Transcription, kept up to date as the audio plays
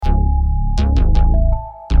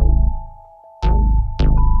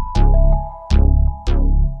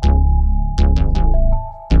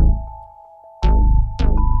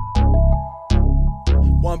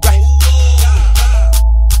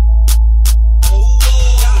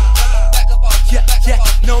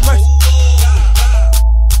purse.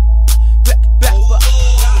 Back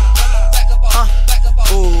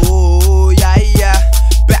up. Ooh, yeah.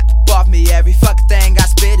 Back up off me. Every fucking thing I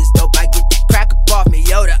spit is dope. I get that crack up off me.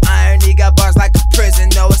 Yo, the irony got bars like a prison.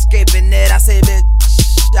 No escaping it. I say, bitch,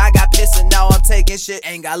 I got pissed and now I'm taking shit.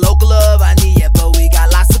 Ain't got local love, I need it, but we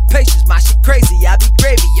got lots of patience. My shit crazy, I be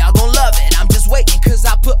gravy, y'all gon' love it. I'm just waiting, cause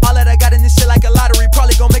I put all that I got in this shit like a lottery.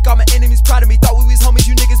 Probably gon' make all my enemies proud of me. Thought we was homies,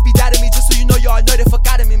 you niggas be doubting me. Just so you know, y'all know the fuck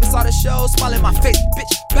out of me. Miss all the show, smile in my face,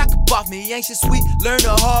 bitch. Back up off me, ain't shit sweet, learn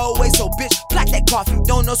the whole way. So bitch, black that coffee,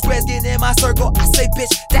 don't know squares getting in my circle. I say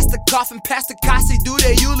bitch, that's the coffin, pass the Kasi, do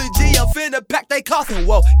their eulogy. I'm finna pack they coffin,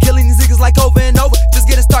 whoa. Killing these niggas like over and over. Just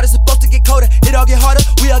getting started, supposed to get colder. It all get harder,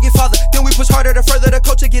 we all get farther. Then we push harder to further the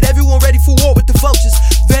culture, get everyone ready for war with the vultures.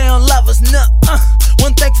 They don't love us, nah,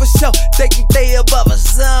 one thing for sure, they think they above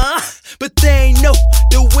us, but they ain't know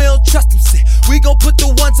that we don't trust them, shit. We gon' put the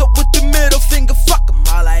ones up with the middle finger, fuck them.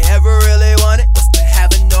 All I ever really wanted was to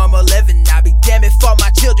have a normal living. I be damn it for my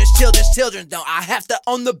children, don't I have to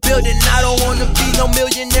own the building. I don't wanna be no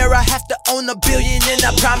millionaire, I have to own a billion. And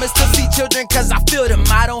I promise to feed children, cause I feel them.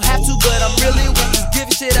 I don't have to, but I'm really with this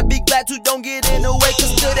giving shit. I be glad to, don't get in the way,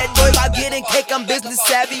 cause to that boy about getting cake, I'm business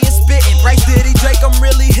savvy and spitting. Bryce, Diddy, Drake, I'm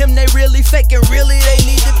really him, they really faking. Really, they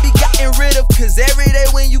need to be gotten rid of, cause every day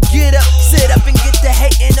when you get up, sit up and get to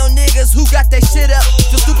hating on niggas who got that shit up.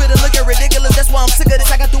 Feel stupid and looking ridiculous, that's why I'm sick of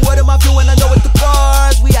this. I got the word in my view and I know it's the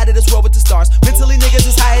bars. We out of this world with the stars. Mentally niggas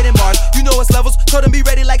is higher than Mars. You know it's levels, told them be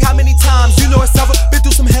ready like how many times. You know it's suffer, been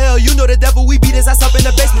through some hell. You know the devil, we beat his ass up in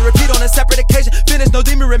the basement. Repeat on a separate occasion. Finish, no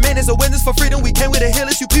demon remain as a witness for freedom. We came with a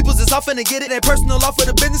healers, you peoples is often to get it. And personal law for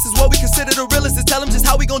the business is what we consider the realest. Is tell them just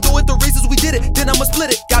how we gon' do it, the reasons we did it. Then I'ma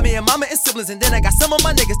split it. Got me and mama and siblings, and then I got some of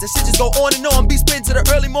my niggas. That shit just go on and on. Be spitting to the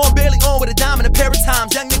early morning, barely on with a dime and a pair of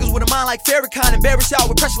times. Young niggas with a mind like Farrakhan, embarrass y'all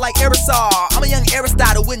with pressure like aerosol. I'm a young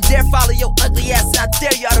Aristotle, wouldn't dare follow your ugly ass. And I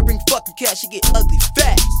dare y'all to bring fucking cash, you get ugly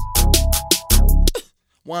fast.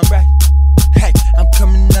 One breath. Hey, I'm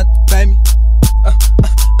coming out the baby. I'm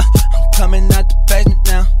coming out the basement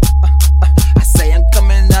now. I say I'm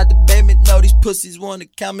coming out the basement. No, these pussies wanna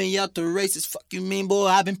count me out the races. Fuck you mean, boy,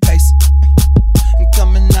 I've been pacing. I'm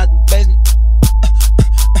coming out the basement.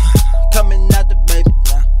 Coming out the basement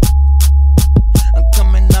now. I'm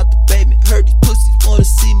coming out the basement. Heard these pussies wanna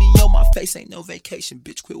see me on my face. Ain't no vacation,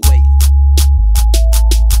 bitch, quit waiting.